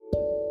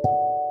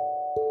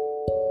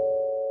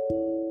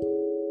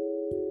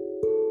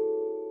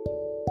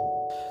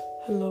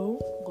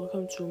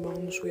to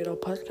Magnus Weirdo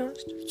podcast.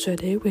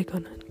 Today we're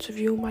gonna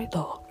interview my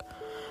dog.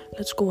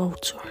 Let's go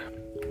outside.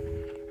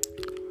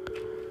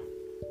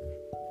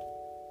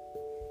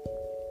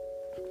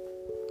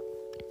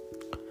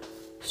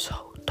 So,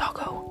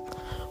 doggo,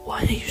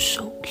 why are you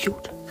so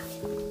cute?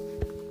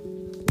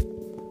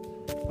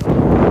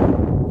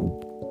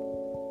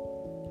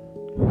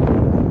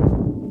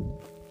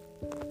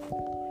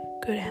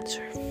 Good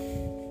answer.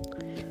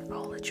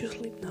 I'll let you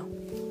sleep now.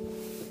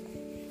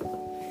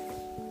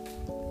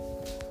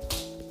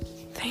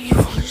 Thank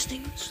you for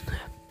listening to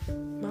the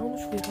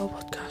Magnus Weirdo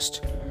podcast.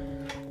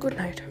 Good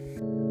night.